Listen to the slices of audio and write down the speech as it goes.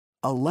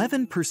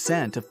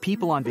11% of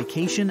people on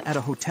vacation at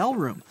a hotel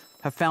room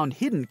have found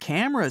hidden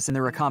cameras in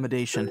their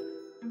accommodation.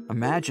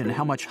 Imagine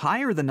how much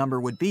higher the number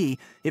would be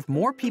if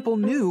more people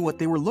knew what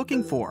they were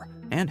looking for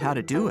and how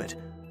to do it.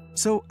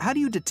 So, how do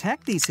you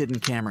detect these hidden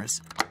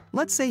cameras?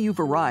 Let's say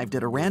you've arrived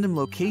at a random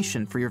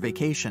location for your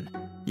vacation.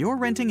 You're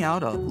renting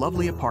out a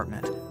lovely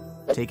apartment.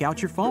 Take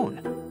out your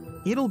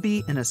phone. It'll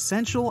be an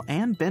essential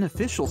and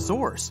beneficial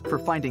source for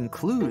finding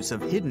clues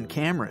of hidden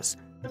cameras.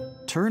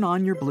 Turn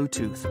on your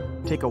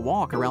Bluetooth. Take a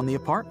walk around the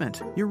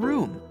apartment, your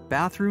room,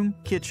 bathroom,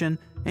 kitchen,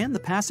 and the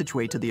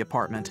passageway to the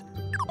apartment.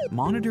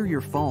 Monitor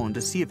your phone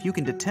to see if you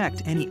can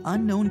detect any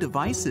unknown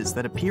devices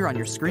that appear on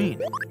your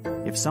screen.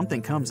 If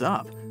something comes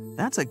up,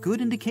 that's a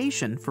good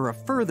indication for a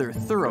further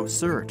thorough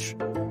search.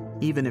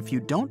 Even if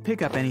you don't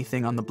pick up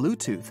anything on the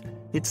Bluetooth,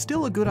 it's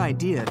still a good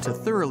idea to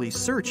thoroughly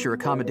search your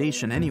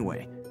accommodation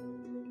anyway.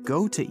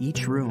 Go to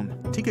each room,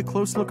 take a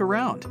close look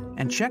around,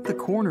 and check the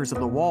corners of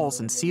the walls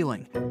and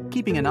ceiling,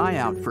 keeping an eye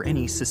out for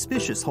any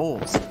suspicious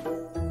holes.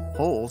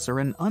 Holes are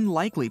an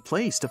unlikely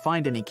place to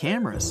find any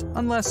cameras,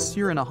 unless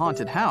you're in a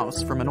haunted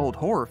house from an old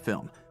horror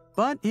film,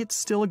 but it's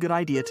still a good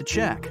idea to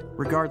check,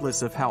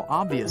 regardless of how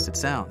obvious it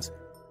sounds.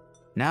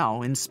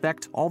 Now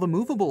inspect all the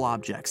movable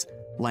objects,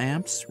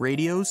 lamps,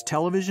 radios,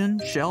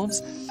 television, shelves,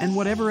 and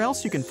whatever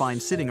else you can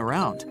find sitting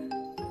around.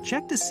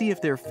 Check to see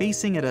if they're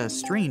facing at a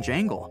strange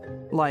angle,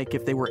 like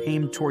if they were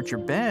aimed towards your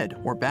bed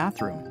or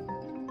bathroom.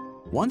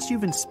 Once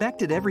you've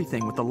inspected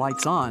everything with the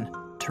lights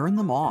on, turn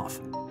them off.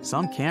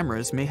 Some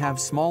cameras may have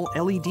small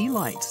LED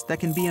lights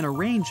that can be in a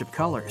range of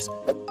colors.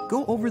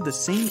 Go over the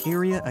same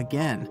area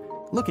again,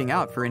 looking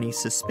out for any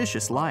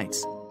suspicious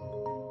lights.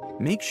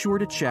 Make sure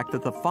to check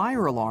that the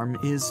fire alarm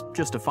is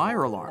just a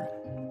fire alarm.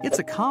 It's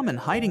a common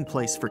hiding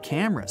place for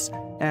cameras,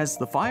 as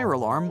the fire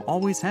alarm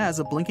always has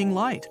a blinking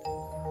light.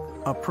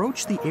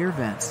 Approach the air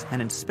vents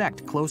and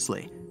inspect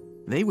closely.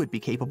 They would be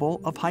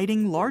capable of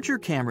hiding larger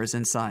cameras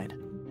inside.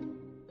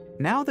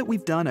 Now that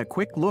we've done a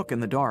quick look in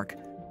the dark,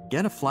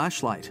 get a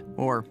flashlight,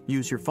 or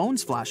use your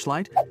phone's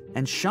flashlight,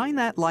 and shine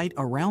that light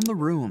around the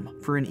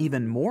room for an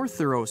even more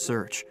thorough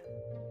search.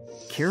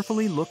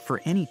 Carefully look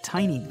for any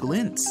tiny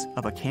glints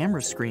of a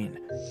camera screen.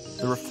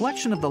 The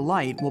reflection of the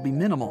light will be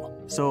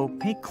minimal, so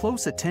pay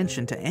close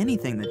attention to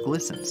anything that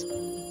glistens.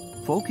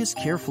 Focus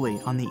carefully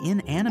on the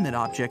inanimate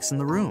objects in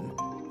the room,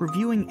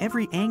 reviewing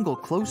every angle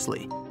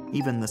closely,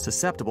 even the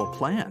susceptible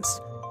plants.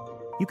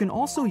 You can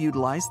also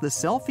utilize the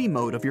selfie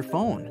mode of your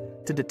phone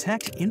to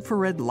detect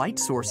infrared light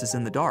sources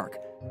in the dark,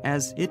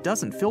 as it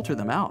doesn't filter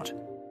them out.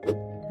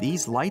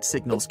 These light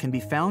signals can be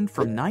found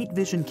from night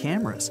vision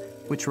cameras,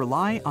 which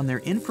rely on their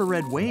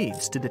infrared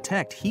waves to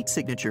detect heat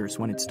signatures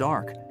when it's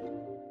dark.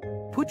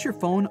 Put your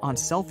phone on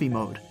selfie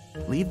mode,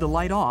 leave the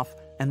light off,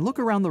 and look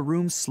around the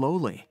room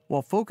slowly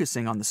while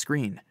focusing on the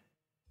screen.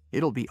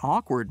 It'll be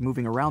awkward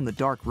moving around the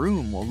dark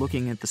room while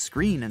looking at the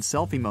screen in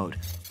selfie mode,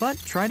 but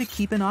try to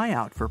keep an eye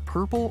out for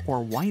purple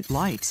or white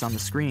lights on the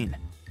screen.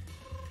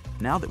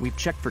 Now that we've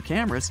checked for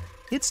cameras,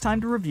 it's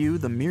time to review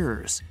the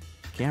mirrors.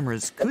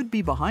 Cameras could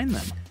be behind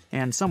them,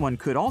 and someone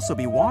could also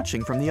be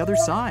watching from the other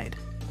side.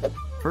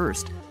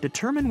 First,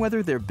 determine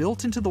whether they're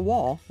built into the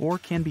wall or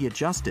can be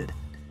adjusted.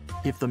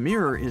 If the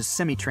mirror is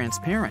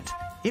semi-transparent,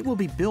 it will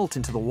be built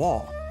into the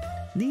wall.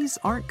 These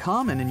aren't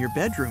common in your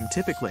bedroom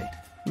typically,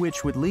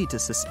 which would lead to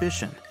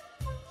suspicion.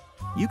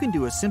 You can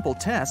do a simple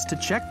test to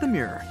check the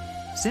mirror.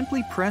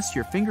 Simply press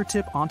your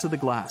fingertip onto the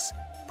glass,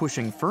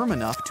 pushing firm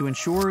enough to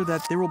ensure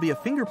that there will be a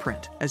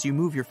fingerprint as you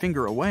move your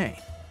finger away.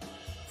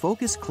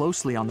 Focus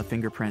closely on the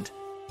fingerprint.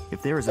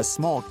 If there is a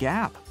small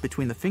gap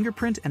between the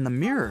fingerprint and the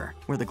mirror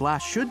where the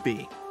glass should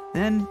be,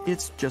 then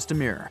it's just a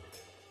mirror.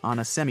 On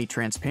a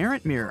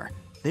semi-transparent mirror,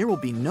 there will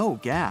be no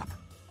gap.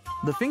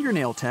 The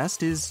fingernail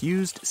test is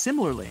used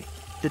similarly,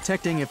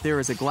 detecting if there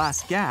is a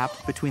glass gap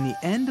between the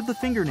end of the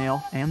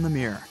fingernail and the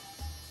mirror.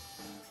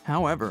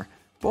 However,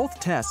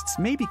 both tests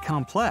may be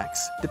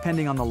complex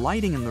depending on the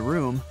lighting in the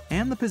room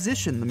and the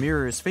position the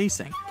mirror is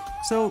facing,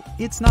 so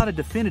it's not a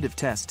definitive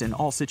test in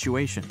all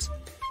situations.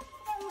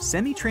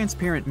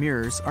 Semi-transparent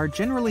mirrors are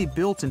generally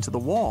built into the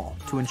wall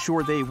to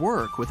ensure they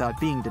work without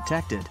being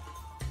detected.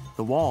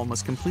 The wall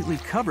must completely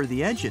cover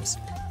the edges.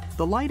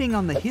 The lighting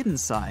on the hidden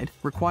side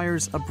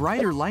requires a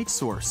brighter light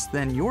source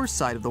than your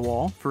side of the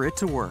wall for it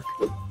to work.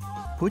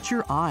 Put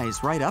your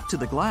eyes right up to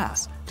the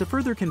glass to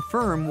further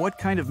confirm what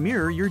kind of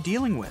mirror you're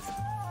dealing with.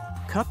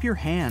 Cup your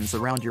hands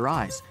around your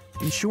eyes,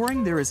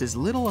 ensuring there is as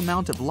little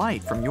amount of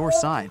light from your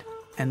side,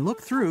 and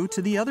look through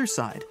to the other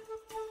side.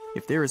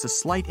 If there is a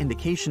slight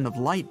indication of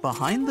light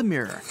behind the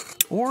mirror,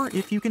 or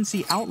if you can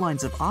see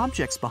outlines of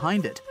objects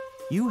behind it,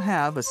 you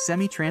have a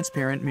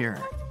semi-transparent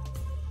mirror.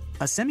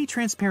 A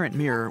semi-transparent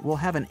mirror will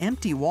have an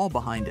empty wall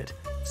behind it,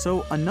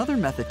 so another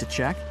method to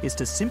check is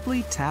to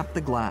simply tap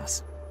the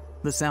glass.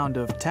 The sound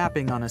of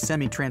tapping on a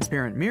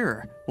semi-transparent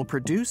mirror will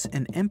produce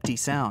an empty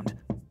sound.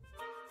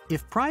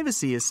 If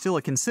privacy is still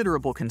a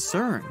considerable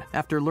concern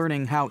after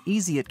learning how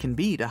easy it can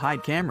be to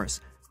hide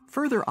cameras,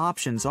 further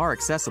options are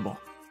accessible.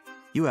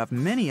 You have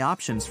many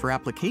options for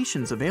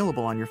applications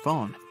available on your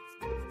phone.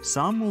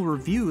 Some will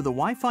review the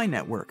Wi-Fi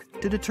network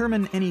to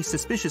determine any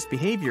suspicious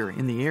behavior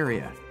in the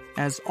area,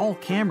 as all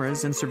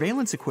cameras and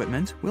surveillance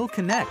equipment will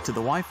connect to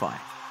the Wi-Fi.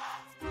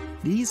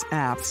 These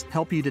apps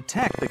help you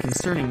detect the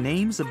concerning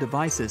names of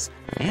devices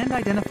and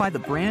identify the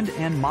brand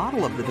and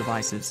model of the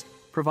devices,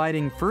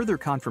 providing further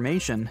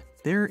confirmation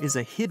there is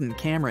a hidden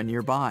camera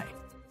nearby.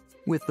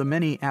 With the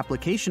many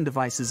application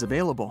devices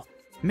available,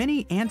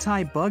 many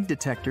anti-bug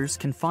detectors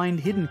can find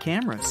hidden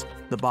cameras,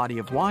 the body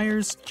of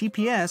wires,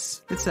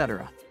 GPS,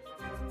 etc.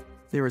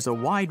 There is a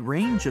wide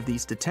range of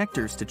these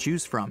detectors to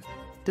choose from,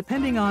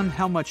 depending on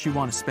how much you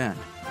want to spend.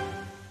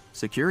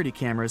 Security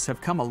cameras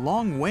have come a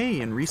long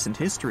way in recent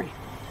history.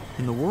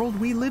 In the world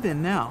we live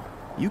in now,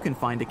 you can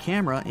find a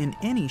camera in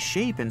any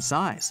shape and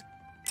size.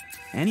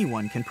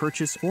 Anyone can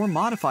purchase or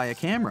modify a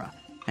camera,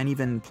 and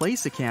even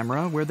place a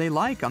camera where they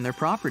like on their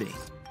property.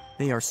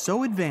 They are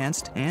so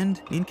advanced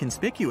and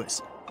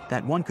inconspicuous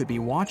that one could be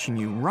watching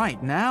you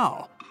right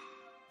now.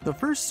 The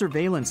first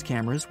surveillance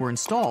cameras were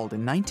installed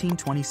in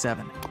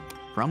 1927.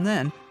 From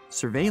then,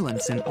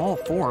 surveillance in all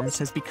forms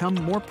has become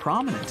more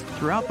prominent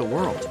throughout the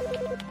world.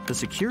 The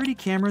security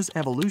camera's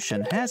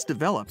evolution has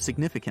developed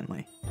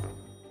significantly.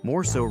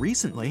 More so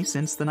recently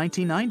since the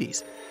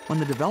 1990s, when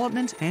the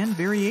development and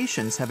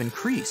variations have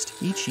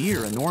increased each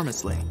year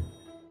enormously.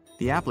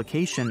 The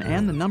application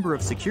and the number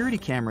of security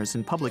cameras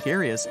in public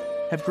areas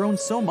have grown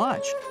so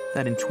much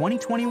that in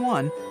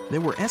 2021, there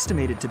were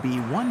estimated to be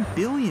 1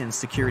 billion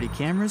security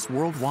cameras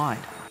worldwide.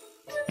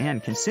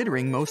 And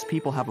considering most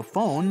people have a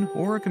phone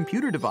or a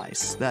computer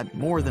device that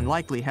more than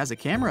likely has a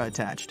camera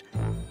attached,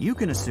 you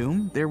can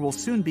assume there will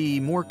soon be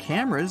more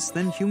cameras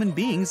than human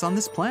beings on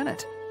this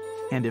planet.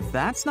 And if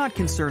that's not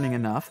concerning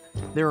enough,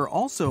 there are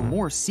also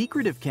more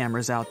secretive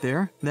cameras out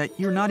there that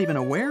you're not even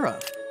aware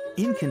of,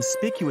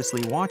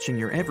 inconspicuously watching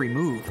your every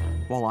move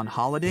while on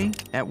holiday,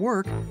 at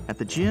work, at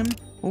the gym,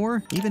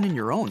 or even in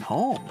your own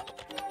home.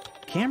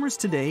 Cameras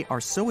today are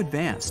so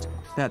advanced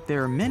that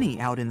there are many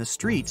out in the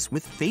streets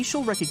with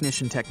facial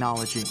recognition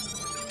technology.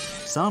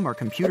 Some are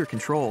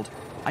computer-controlled,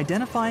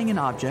 identifying an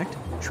object,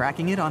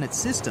 tracking it on its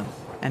system,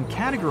 and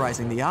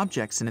categorizing the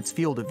objects in its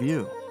field of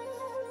view.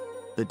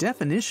 The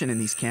definition in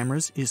these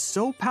cameras is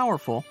so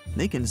powerful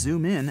they can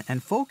zoom in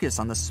and focus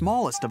on the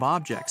smallest of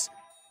objects.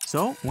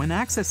 So, when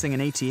accessing an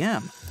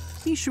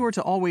ATM, be sure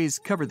to always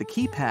cover the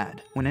keypad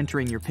when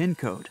entering your PIN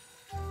code.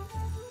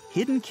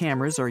 Hidden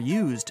cameras are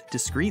used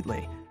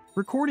discreetly,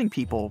 recording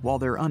people while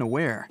they're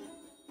unaware.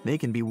 They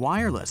can be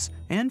wireless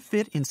and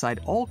fit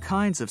inside all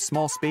kinds of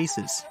small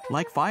spaces,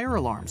 like fire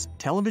alarms,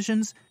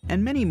 televisions,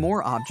 and many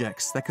more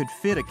objects that could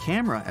fit a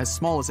camera as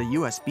small as a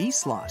USB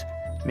slot,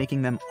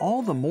 making them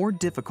all the more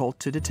difficult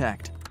to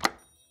detect.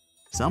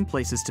 Some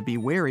places to be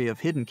wary of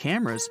hidden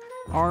cameras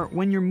are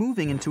when you're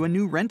moving into a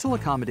new rental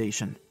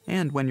accommodation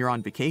and when you're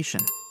on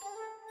vacation.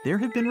 There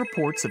have been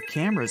reports of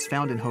cameras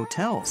found in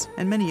hotels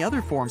and many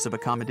other forms of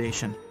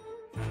accommodation.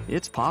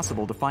 It's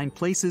possible to find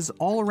places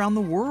all around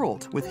the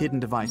world with hidden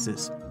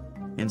devices.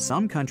 In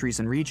some countries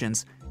and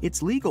regions,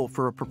 it's legal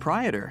for a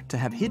proprietor to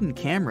have hidden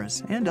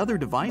cameras and other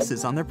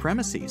devices on their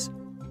premises.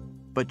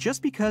 But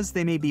just because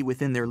they may be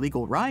within their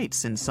legal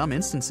rights in some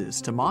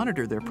instances to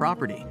monitor their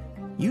property,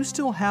 you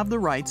still have the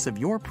rights of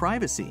your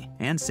privacy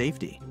and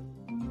safety.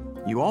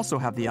 You also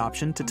have the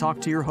option to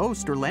talk to your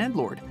host or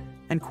landlord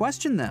and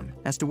question them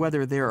as to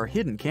whether there are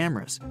hidden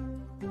cameras.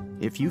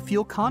 If you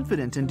feel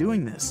confident in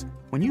doing this,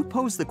 when you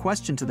pose the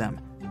question to them,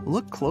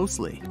 look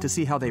closely to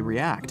see how they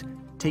react,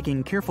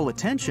 taking careful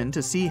attention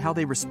to see how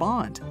they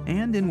respond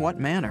and in what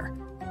manner.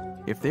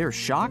 If they're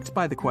shocked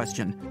by the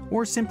question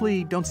or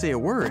simply don't say a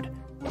word,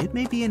 it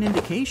may be an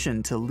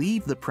indication to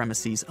leave the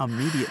premises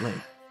immediately.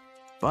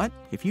 But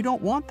if you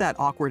don't want that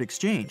awkward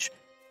exchange,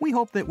 we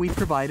hope that we've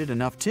provided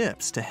enough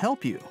tips to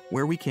help you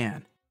where we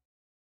can.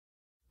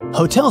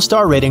 Hotel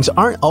star ratings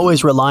aren't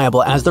always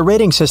reliable as the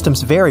rating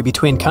systems vary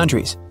between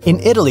countries. In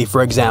Italy,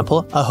 for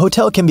example, a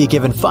hotel can be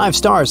given 5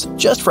 stars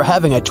just for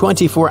having a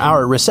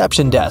 24-hour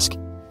reception desk.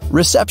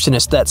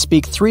 Receptionists that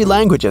speak 3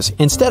 languages,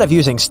 instead of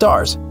using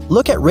stars,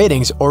 look at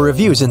ratings or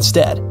reviews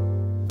instead.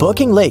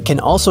 Booking late can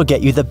also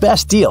get you the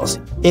best deals.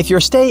 If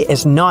your stay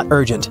is not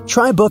urgent,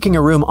 try booking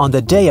a room on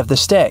the day of the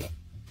stay.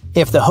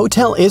 If the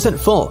hotel isn't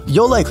full,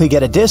 you'll likely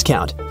get a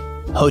discount.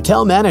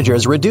 Hotel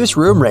managers reduce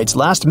room rates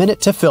last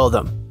minute to fill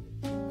them.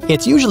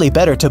 It's usually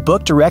better to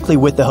book directly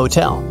with the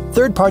hotel.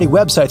 Third-party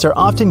websites are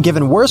often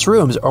given worse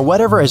rooms or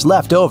whatever is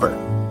left over.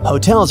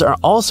 Hotels are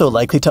also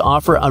likely to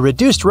offer a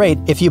reduced rate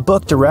if you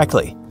book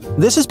directly.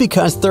 This is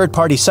because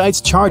third-party sites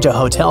charge a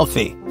hotel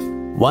fee.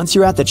 Once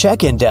you're at the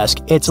check-in desk,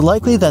 it's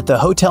likely that the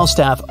hotel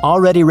staff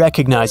already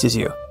recognizes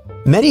you.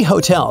 Many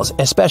hotels,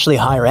 especially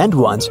higher-end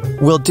ones,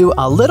 will do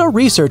a little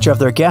research of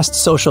their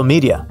guests' social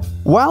media.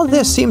 While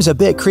this seems a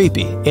bit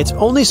creepy, it's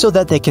only so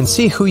that they can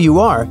see who you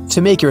are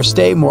to make your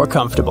stay more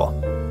comfortable.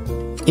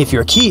 If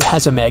your key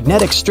has a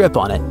magnetic strip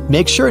on it,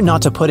 make sure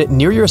not to put it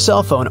near your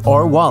cell phone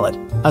or wallet.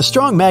 A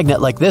strong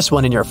magnet like this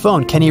one in your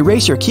phone can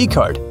erase your key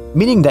card,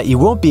 meaning that you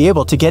won't be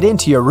able to get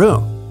into your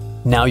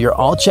room. Now you're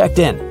all checked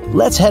in.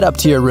 Let's head up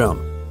to your room.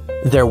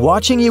 They're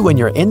watching you when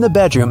you're in the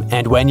bedroom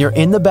and when you're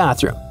in the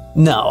bathroom.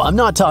 No, I'm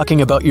not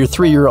talking about your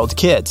 3-year-old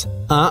kids.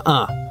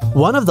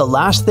 One of the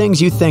last things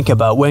you think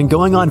about when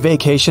going on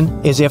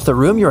vacation is if the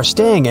room you're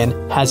staying in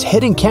has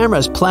hidden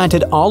cameras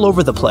planted all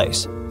over the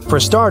place. For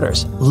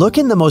starters, look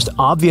in the most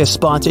obvious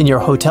spots in your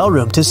hotel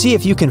room to see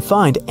if you can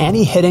find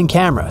any hidden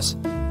cameras.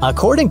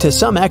 According to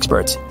some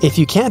experts, if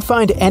you can't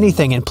find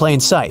anything in plain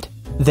sight,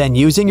 then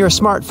using your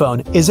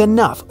smartphone is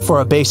enough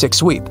for a basic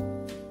sweep.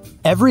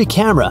 Every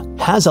camera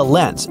has a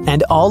lens,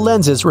 and all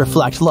lenses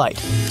reflect light.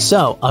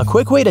 So, a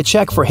quick way to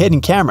check for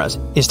hidden cameras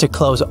is to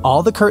close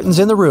all the curtains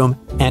in the room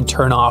and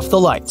turn off the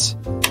lights.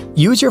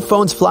 Use your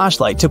phone's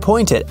flashlight to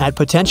point it at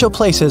potential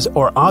places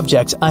or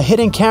objects a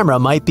hidden camera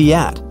might be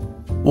at.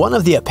 One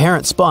of the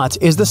apparent spots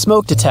is the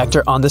smoke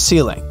detector on the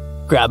ceiling.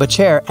 Grab a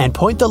chair and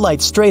point the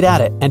light straight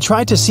at it and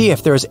try to see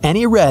if there's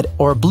any red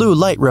or blue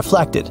light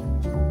reflected.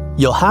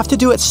 You'll have to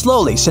do it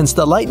slowly since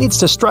the light needs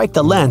to strike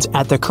the lens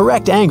at the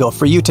correct angle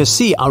for you to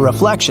see a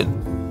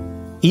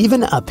reflection.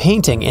 Even a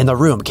painting in the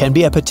room can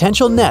be a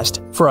potential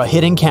nest for a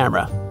hidden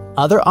camera.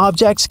 Other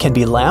objects can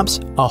be lamps,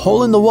 a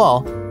hole in the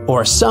wall,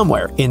 or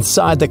somewhere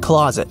inside the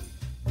closet.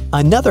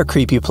 Another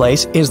creepy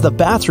place is the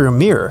bathroom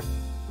mirror.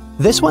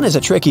 This one is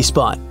a tricky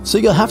spot, so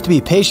you'll have to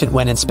be patient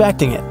when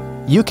inspecting it.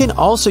 You can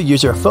also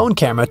use your phone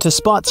camera to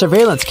spot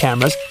surveillance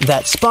cameras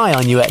that spy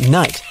on you at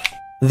night.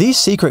 These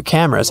secret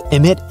cameras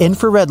emit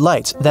infrared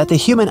lights that the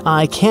human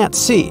eye can't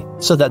see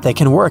so that they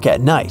can work at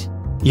night.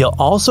 You'll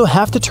also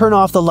have to turn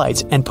off the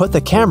lights and put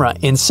the camera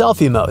in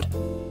selfie mode.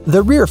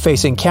 The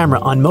rear-facing camera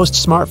on most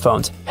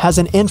smartphones has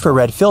an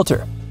infrared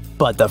filter,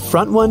 but the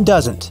front one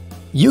doesn't.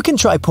 You can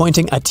try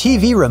pointing a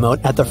TV remote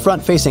at the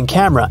front-facing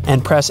camera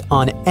and press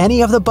on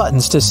any of the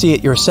buttons to see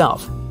it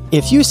yourself.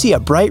 If you see a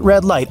bright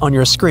red light on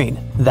your screen,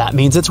 that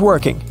means it's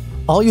working.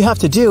 All you have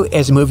to do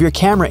is move your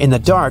camera in the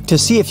dark to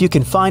see if you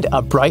can find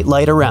a bright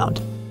light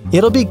around.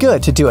 It'll be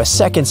good to do a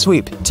second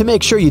sweep to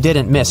make sure you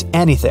didn't miss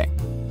anything.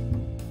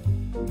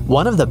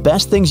 One of the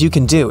best things you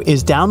can do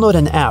is download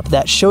an app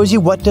that shows you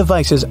what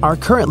devices are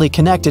currently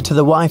connected to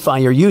the Wi-Fi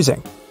you're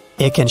using.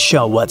 It can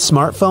show what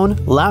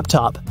smartphone,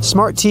 laptop,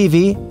 smart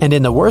TV, and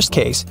in the worst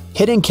case,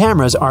 hidden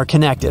cameras are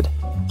connected.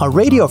 A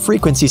radio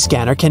frequency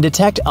scanner can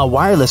detect a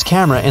wireless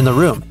camera in the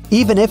room,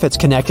 even if it's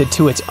connected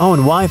to its own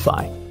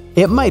Wi-Fi.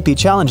 It might be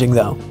challenging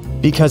though,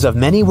 because of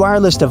many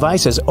wireless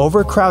devices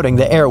overcrowding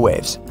the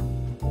airwaves.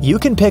 You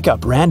can pick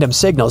up random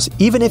signals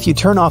even if you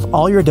turn off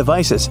all your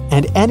devices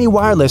and any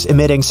wireless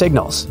emitting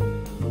signals.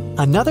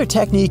 Another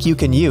technique you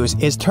can use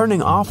is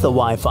turning off the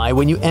Wi-Fi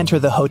when you enter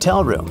the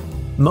hotel room.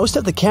 Most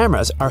of the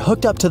cameras are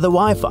hooked up to the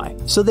Wi-Fi,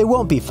 so they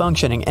won't be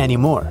functioning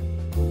anymore.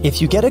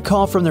 If you get a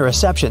call from the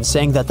reception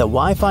saying that the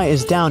Wi-Fi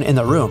is down in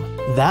the room,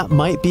 that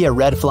might be a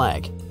red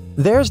flag.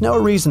 There's no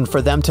reason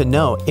for them to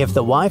know if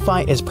the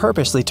Wi-Fi is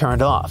purposely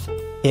turned off.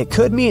 It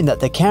could mean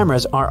that the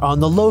cameras are on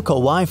the local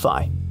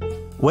Wi-Fi.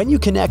 When you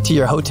connect to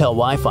your hotel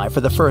Wi-Fi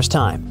for the first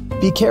time,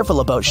 be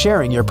careful about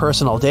sharing your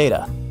personal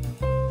data.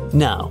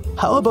 Now,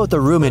 how about the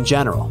room in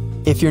general?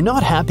 If you're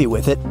not happy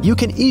with it, you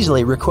can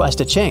easily request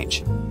a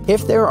change.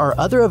 If there are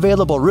other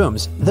available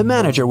rooms, the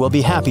manager will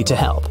be happy to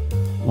help.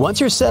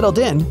 Once you're settled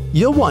in,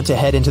 you'll want to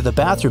head into the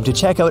bathroom to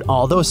check out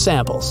all those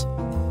samples.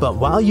 But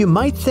while you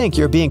might think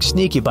you're being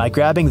sneaky by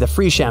grabbing the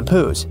free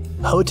shampoos,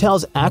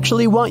 hotels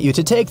actually want you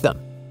to take them.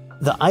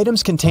 The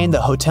items contain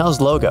the hotel's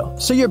logo,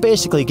 so you're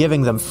basically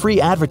giving them free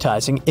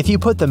advertising if you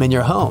put them in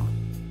your home.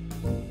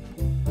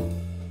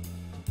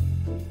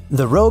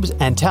 The robes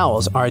and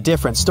towels are a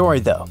different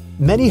story though.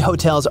 Many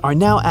hotels are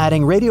now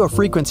adding radio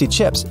frequency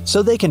chips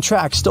so they can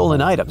track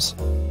stolen items.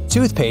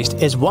 Toothpaste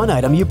is one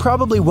item you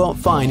probably won't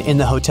find in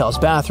the hotel's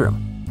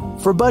bathroom.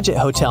 For budget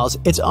hotels,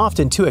 it's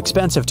often too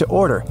expensive to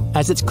order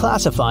as it's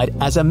classified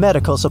as a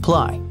medical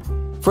supply.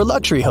 For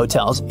luxury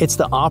hotels, it's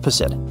the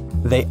opposite.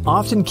 They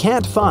often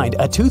can't find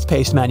a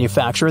toothpaste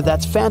manufacturer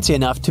that's fancy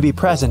enough to be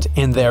present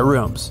in their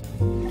rooms.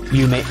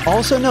 You may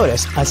also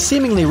notice a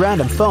seemingly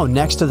random phone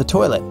next to the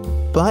toilet,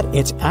 but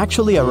it's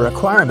actually a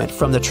requirement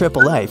from the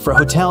AAA for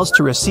hotels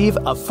to receive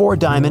a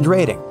 4-diamond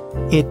rating.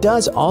 It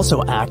does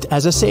also act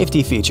as a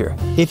safety feature.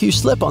 If you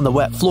slip on the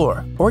wet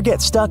floor or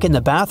get stuck in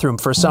the bathroom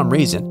for some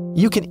reason,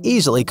 you can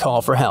easily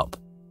call for help.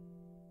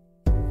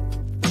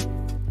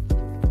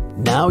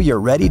 Now you're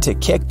ready to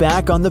kick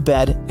back on the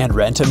bed and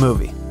rent a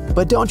movie.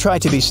 But don't try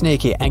to be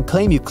sneaky and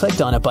claim you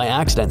clicked on it by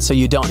accident so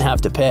you don't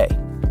have to pay.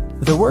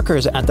 The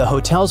workers at the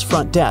hotel's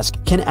front desk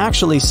can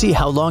actually see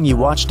how long you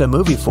watched a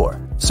movie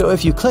for. So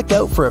if you clicked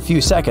out for a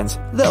few seconds,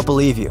 they'll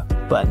believe you,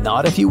 but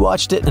not if you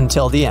watched it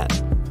until the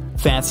end.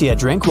 Fancy a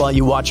drink while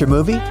you watch your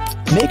movie?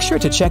 Make sure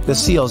to check the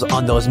seals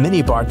on those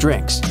minibar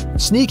drinks.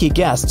 Sneaky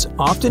guests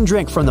often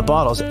drink from the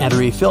bottles and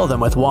refill them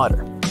with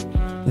water.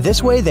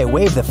 This way they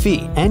waive the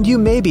fee and you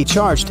may be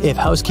charged if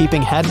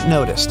housekeeping hadn't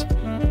noticed.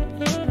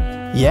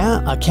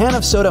 Yeah, a can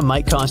of soda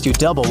might cost you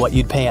double what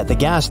you'd pay at the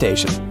gas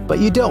station, but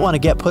you don't want to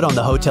get put on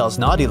the hotel's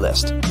naughty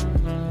list.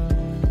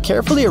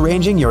 Carefully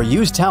arranging your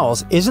used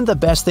towels isn't the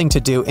best thing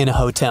to do in a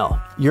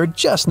hotel. You're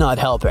just not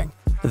helping.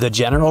 The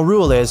general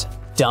rule is,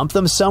 Dump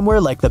them somewhere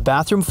like the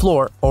bathroom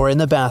floor or in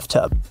the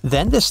bathtub.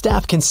 Then the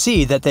staff can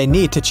see that they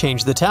need to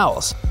change the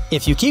towels.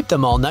 If you keep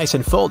them all nice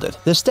and folded,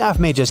 the staff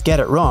may just get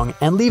it wrong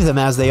and leave them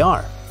as they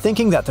are,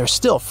 thinking that they're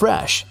still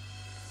fresh.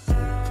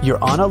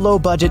 You're on a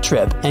low-budget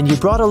trip and you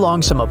brought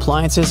along some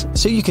appliances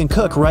so you can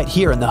cook right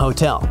here in the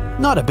hotel.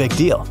 Not a big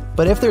deal,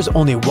 but if there's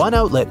only one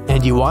outlet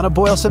and you want to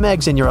boil some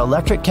eggs in your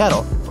electric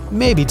kettle,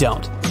 maybe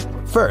don't.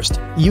 First,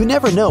 you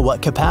never know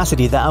what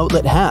capacity the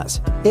outlet has.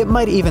 It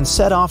might even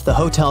set off the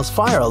hotel's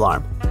fire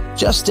alarm.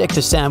 Just stick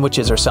to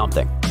sandwiches or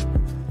something.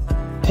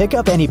 Pick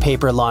up any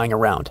paper lying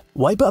around.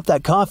 Wipe up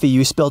that coffee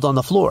you spilled on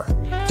the floor.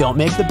 Don't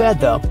make the bed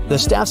though. The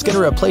staff's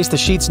gonna replace the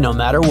sheets no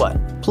matter what.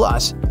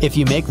 Plus, if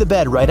you make the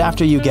bed right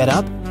after you get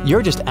up,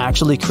 you're just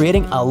actually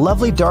creating a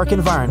lovely dark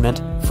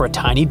environment for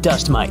tiny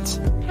dust mites.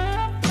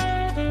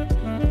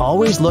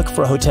 Always look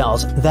for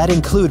hotels that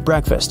include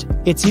breakfast.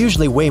 It's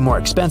usually way more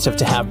expensive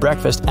to have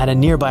breakfast at a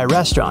nearby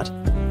restaurant.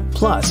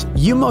 Plus,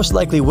 you most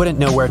likely wouldn't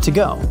know where to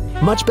go.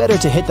 Much better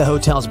to hit the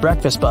hotel's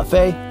breakfast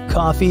buffet,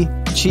 coffee,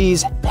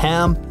 cheese,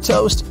 ham,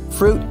 toast,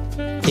 fruit.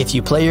 If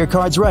you play your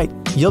cards right,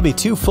 you'll be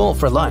too full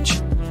for lunch.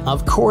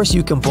 Of course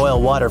you can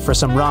boil water for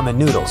some ramen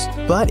noodles,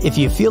 but if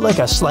you feel like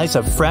a slice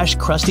of fresh,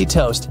 crusty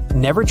toast,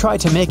 never try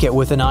to make it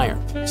with an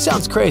iron.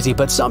 Sounds crazy,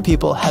 but some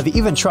people have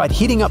even tried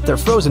heating up their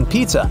frozen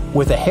pizza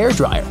with a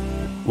hairdryer.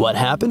 What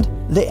happened?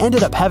 They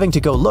ended up having to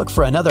go look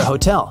for another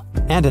hotel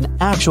and an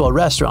actual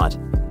restaurant.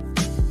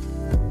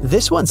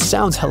 This one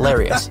sounds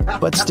hilarious,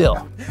 but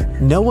still,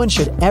 no one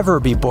should ever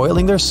be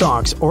boiling their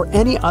socks or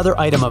any other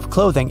item of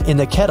clothing in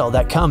the kettle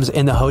that comes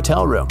in the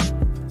hotel room.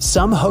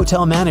 Some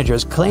hotel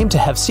managers claim to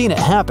have seen it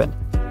happen.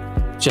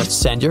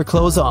 Just send your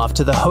clothes off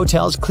to the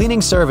hotel's cleaning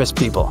service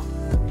people.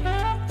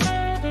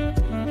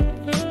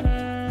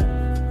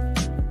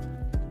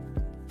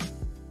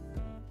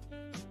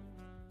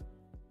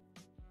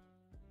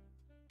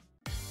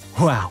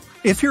 Wow,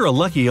 if you're a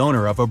lucky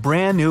owner of a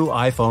brand new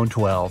iPhone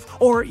 12,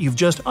 or you've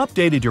just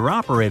updated your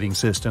operating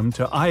system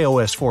to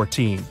iOS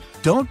 14,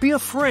 don't be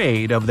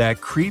afraid of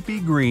that creepy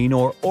green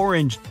or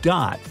orange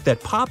dot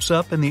that pops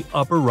up in the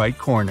upper right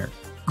corner.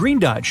 Green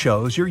dot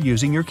shows you're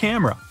using your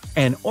camera,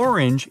 and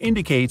orange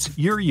indicates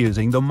you're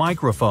using the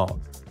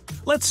microphone.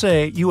 Let's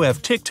say you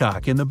have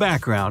TikTok in the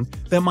background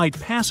that might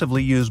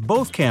passively use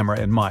both camera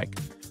and mic.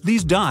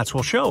 These dots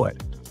will show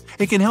it.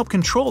 It can help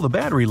control the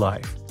battery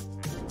life.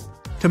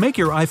 To make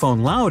your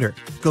iPhone louder,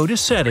 go to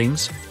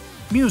Settings,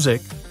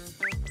 Music,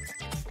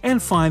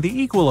 and find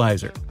the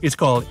equalizer. It's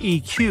called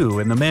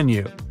EQ in the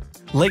menu.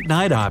 Late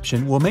night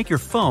option will make your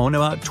phone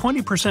about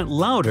 20%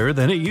 louder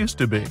than it used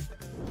to be.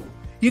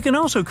 You can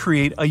also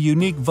create a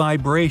unique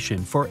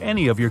vibration for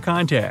any of your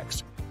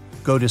contacts.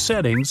 Go to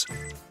Settings,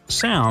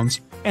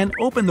 Sounds, and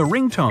open the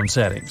ringtone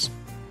settings.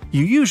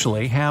 You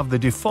usually have the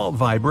default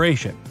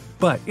vibration,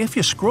 but if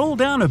you scroll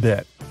down a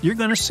bit, you're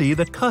going to see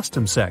the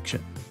Custom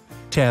section.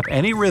 Tap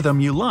any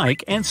rhythm you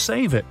like and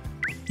save it.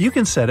 You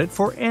can set it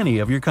for any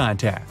of your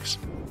contacts.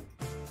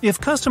 If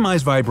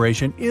customized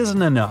vibration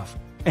isn't enough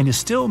and you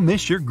still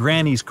miss your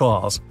granny's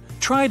calls,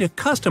 try to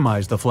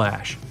customize the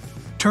flash.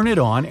 Turn it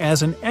on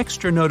as an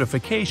extra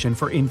notification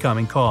for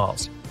incoming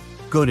calls.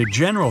 Go to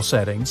General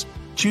Settings,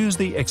 choose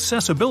the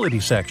Accessibility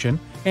section,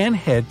 and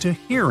head to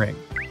Hearing.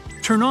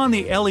 Turn on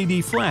the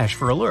LED flash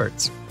for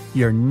alerts.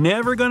 You're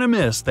never going to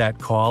miss that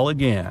call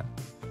again.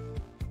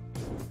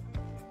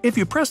 If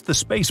you press the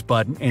space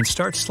button and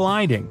start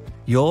sliding,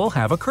 you'll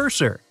have a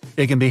cursor.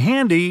 It can be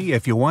handy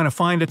if you want to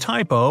find a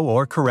typo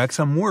or correct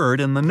some word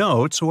in the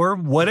notes or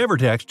whatever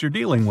text you're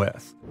dealing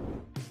with.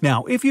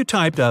 Now, if you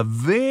typed a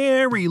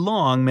very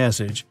long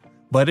message,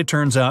 but it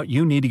turns out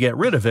you need to get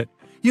rid of it,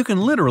 you can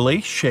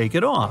literally shake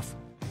it off.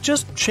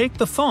 Just shake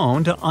the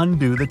phone to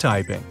undo the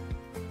typing.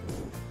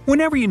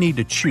 Whenever you need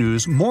to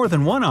choose more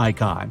than one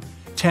icon,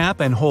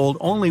 tap and hold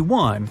only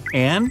one,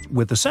 and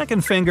with the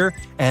second finger,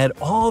 add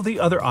all the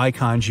other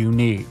icons you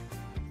need.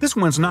 This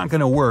one's not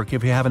going to work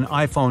if you have an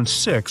iPhone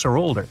 6 or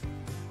older.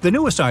 The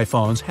newest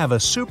iPhones have a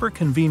super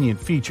convenient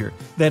feature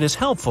that is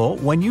helpful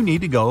when you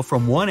need to go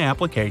from one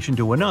application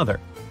to another.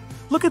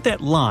 Look at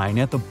that line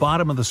at the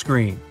bottom of the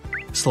screen.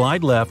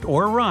 Slide left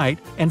or right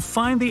and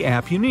find the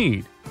app you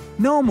need.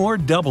 No more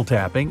double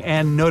tapping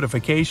and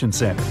Notification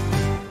Center.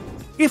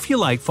 If you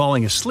like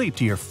falling asleep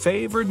to your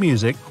favorite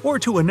music or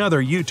to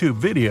another YouTube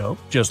video,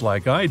 just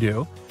like I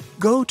do,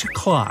 go to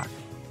Clock.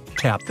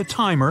 Tap the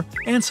timer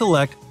and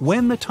select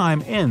When the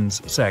Time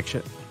Ends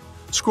section.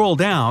 Scroll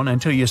down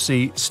until you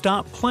see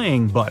Stop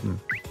Playing button.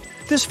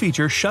 This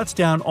feature shuts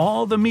down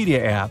all the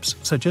media apps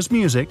such as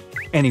music,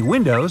 any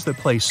windows that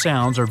play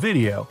sounds or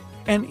video,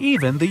 and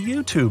even the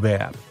YouTube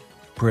app.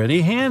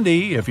 Pretty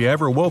handy if you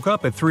ever woke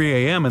up at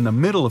 3 a.m. in the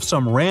middle of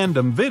some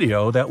random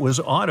video that was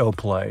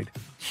auto-played.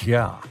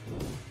 Yeah.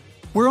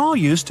 We're all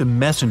used to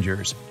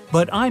messengers,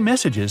 but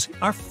iMessages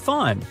are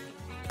fun.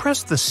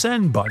 Press the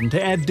Send button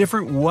to add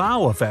different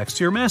wow effects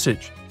to your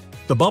message.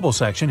 The bubble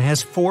section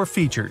has 4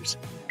 features.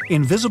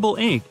 Invisible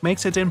ink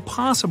makes it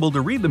impossible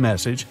to read the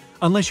message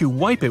unless you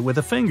wipe it with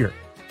a finger.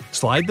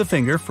 Slide the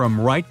finger from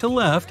right to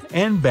left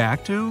and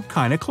back to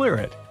kinda clear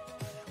it.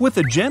 With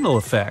the gentle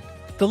effect,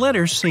 The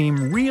letters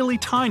seem really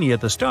tiny at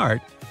the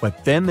start,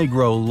 but then they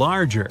grow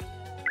larger.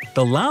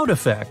 The loud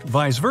effect,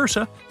 vice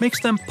versa, makes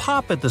them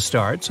pop at the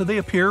start so they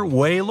appear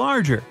way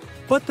larger,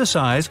 but the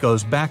size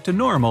goes back to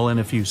normal in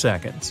a few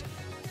seconds.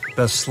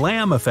 The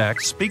slam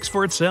effect speaks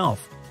for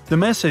itself. The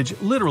message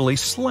literally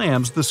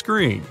slams the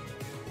screen.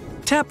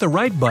 Tap the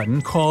right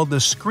button called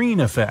the screen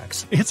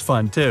effects. It's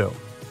fun too.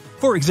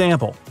 For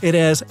example, it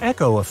has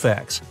echo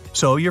effects,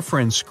 so your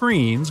friend's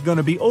screen's going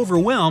to be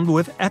overwhelmed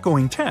with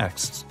echoing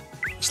texts.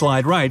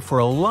 Slide right for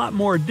a lot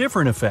more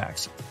different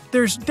effects.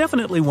 There's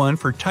definitely one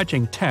for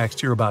touching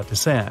text you're about to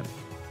send.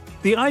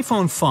 The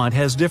iPhone font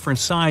has different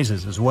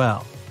sizes as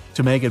well.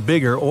 To make it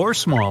bigger or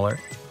smaller,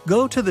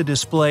 go to the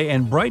Display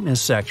and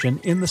Brightness section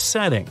in the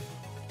setting.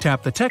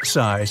 Tap the text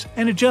size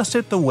and adjust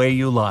it the way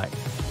you like.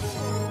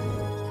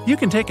 You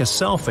can take a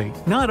selfie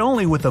not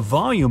only with the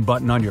volume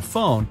button on your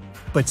phone,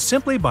 but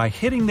simply by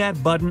hitting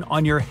that button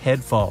on your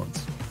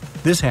headphones.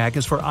 This hack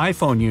is for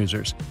iPhone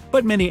users,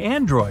 but many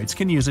Androids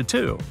can use it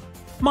too.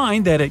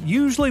 Mind that it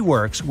usually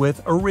works with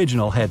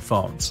original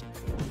headphones.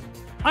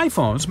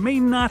 iPhones may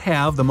not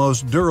have the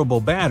most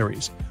durable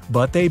batteries,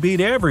 but they beat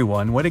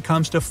everyone when it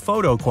comes to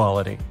photo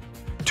quality.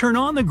 Turn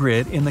on the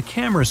grid in the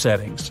camera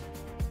settings.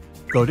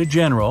 Go to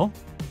General,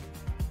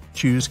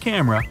 choose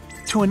Camera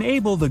to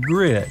enable the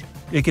grid.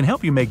 It can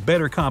help you make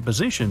better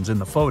compositions in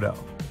the photo.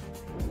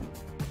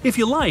 If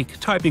you like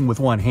typing with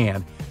one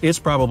hand, it's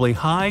probably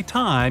high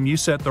time you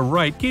set the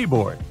right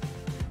keyboard.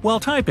 While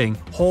typing,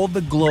 hold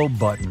the globe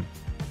button.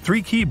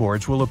 3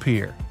 keyboards will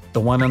appear. The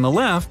one on the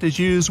left is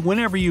used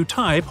whenever you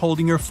type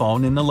holding your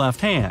phone in the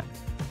left hand.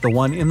 The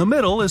one in the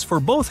middle is for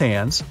both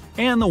hands,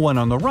 and the one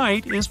on the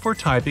right is for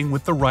typing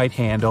with the right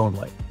hand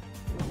only.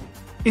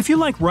 If you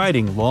like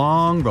writing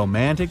long,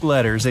 romantic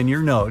letters in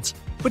your notes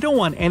but don't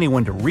want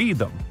anyone to read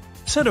them,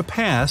 set a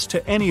pass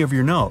to any of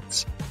your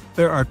notes.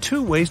 There are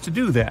 2 ways to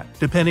do that,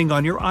 depending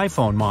on your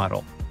iPhone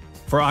model.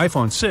 For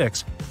iPhone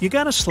 6, you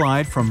gotta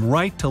slide from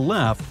right to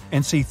left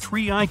and see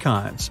 3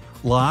 icons: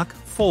 Lock,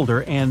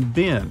 Folder, and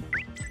Bin.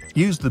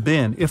 Use the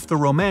bin if the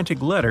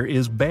romantic letter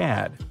is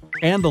bad,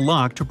 and the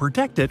lock to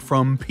protect it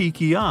from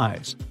peeky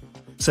eyes.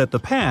 Set the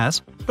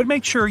pass, but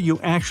make sure you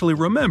actually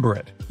remember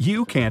it.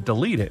 You can't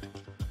delete it.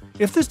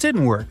 If this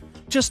didn't work,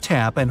 just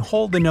tap and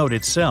hold the note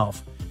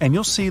itself, and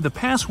you'll see the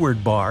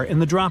password bar in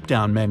the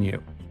drop-down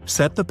menu.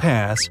 Set the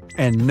pass,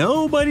 and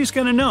nobody's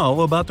gonna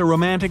know about the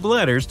romantic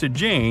letters to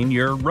Jane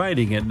you're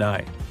writing at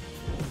night.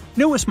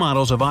 Newest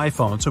models of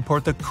iPhone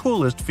support the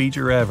coolest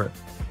feature ever.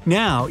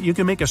 Now you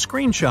can make a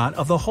screenshot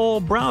of the whole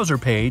browser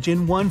page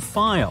in one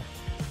file.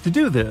 To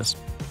do this,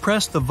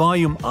 press the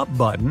volume up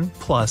button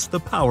plus the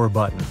power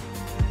button.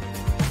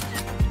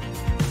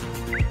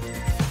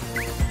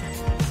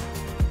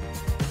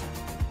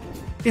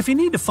 If you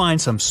need to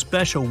find some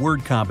special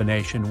word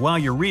combination while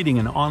you're reading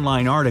an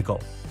online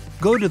article,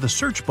 go to the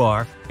search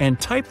bar and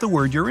type the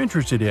word you're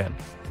interested in.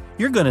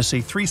 You're going to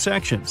see 3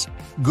 sections: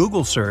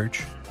 Google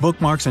Search,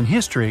 Bookmarks and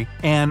History,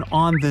 and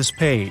On This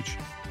Page.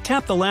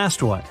 Tap the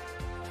last one.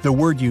 The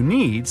word you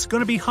need's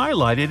going to be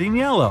highlighted in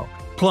yellow.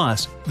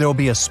 Plus, there'll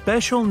be a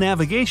special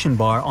navigation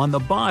bar on the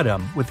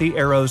bottom with the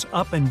arrows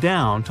up and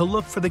down to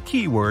look for the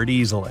keyword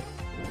easily.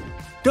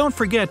 Don't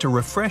forget to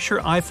refresh your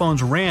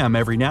iPhone's RAM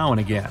every now and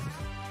again.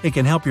 It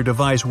can help your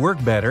device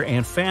work better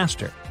and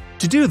faster.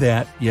 To do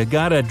that, you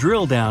gotta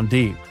drill down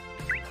deep.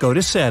 Go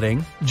to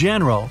Setting,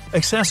 General,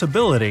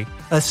 Accessibility,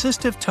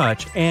 Assistive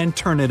Touch, and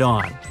turn it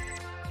on.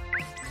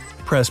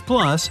 Press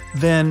plus,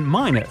 then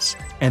minus,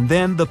 and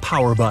then the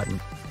power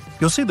button.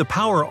 You'll see the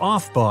power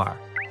off bar.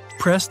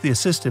 Press the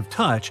Assistive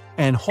Touch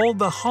and hold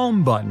the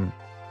Home button.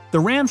 The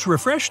RAM's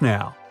refreshed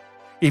now.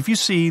 If you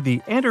see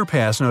the Enter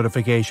Pass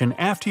notification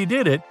after you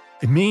did it,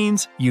 it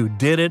means you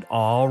did it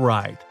all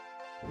right.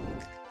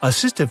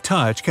 Assistive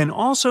Touch can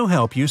also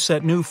help you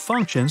set new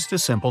functions to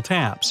simple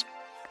taps.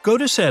 Go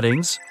to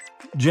Settings,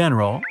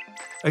 General,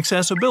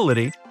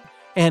 Accessibility,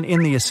 and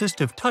in the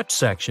Assistive Touch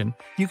section,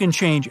 you can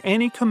change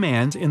any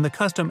commands in the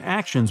Custom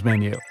Actions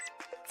menu.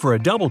 For a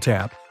double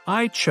tap,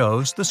 I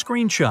chose the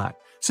screenshot,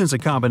 since a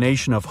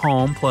combination of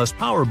Home plus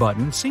Power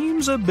button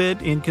seems a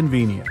bit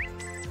inconvenient.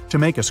 To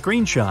make a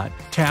screenshot,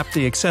 tap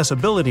the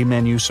Accessibility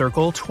menu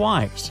circle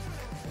twice.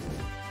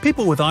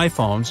 People with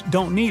iPhones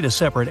don't need a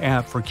separate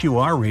app for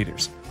QR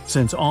readers,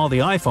 since all the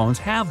iPhones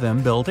have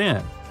them built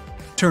in.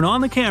 Turn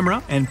on the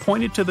camera and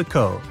point it to the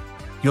code.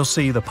 You'll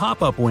see the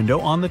pop-up window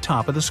on the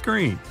top of the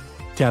screen.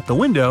 Tap the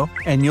window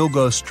and you'll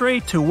go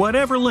straight to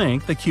whatever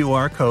link the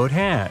QR code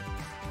had.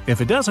 If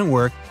it doesn't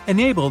work,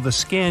 enable the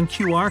Scan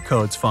QR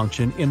Codes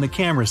function in the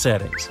camera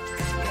settings.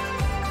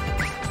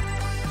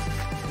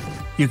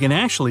 You can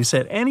actually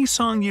set any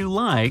song you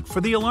like for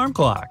the alarm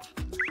clock.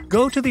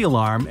 Go to the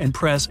alarm and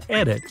press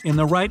Edit in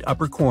the right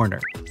upper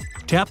corner.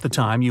 Tap the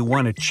time you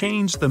want to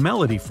change the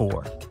melody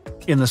for.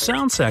 In the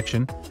sound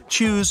section,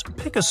 choose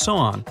Pick a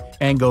Song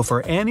and go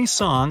for any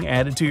song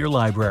added to your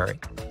library.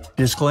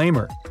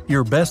 Disclaimer: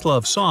 your best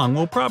loved song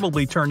will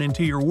probably turn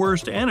into your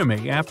worst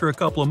enemy after a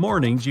couple of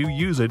mornings you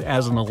use it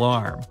as an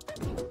alarm.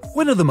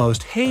 One of the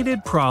most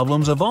hated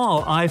problems of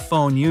all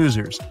iPhone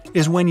users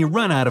is when you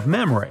run out of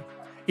memory.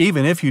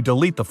 Even if you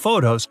delete the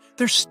photos,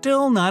 there's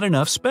still not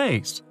enough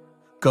space.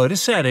 Go to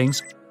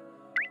Settings,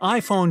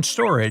 iPhone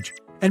Storage,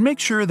 and make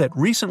sure that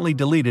recently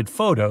deleted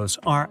photos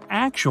are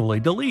actually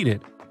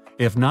deleted.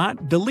 If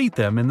not, delete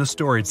them in the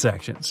storage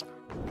sections.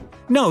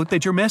 Note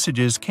that your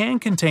messages can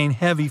contain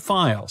heavy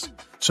files,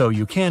 so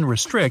you can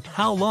restrict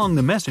how long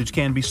the message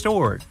can be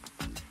stored.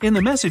 In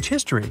the message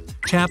history,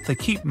 tap the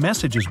Keep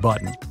Messages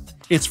button.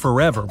 It's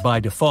forever by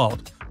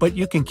default, but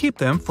you can keep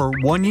them for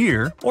 1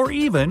 year or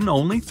even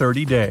only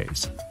 30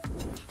 days.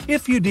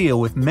 If you deal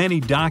with many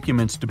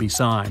documents to be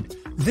signed,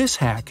 this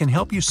hack can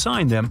help you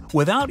sign them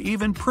without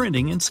even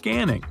printing and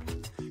scanning.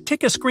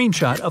 Take a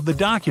screenshot of the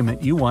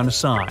document you want to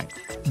sign.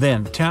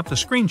 Then tap the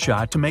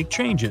screenshot to make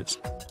changes.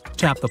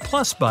 Tap the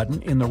plus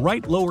button in the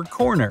right lower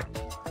corner.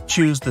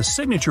 Choose the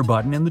signature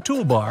button in the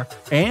toolbar,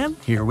 and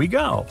here we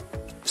go.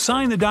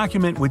 Sign the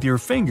document with your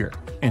finger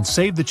and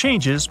save the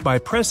changes by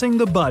pressing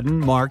the button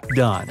marked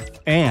Done.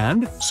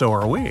 And so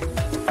are we.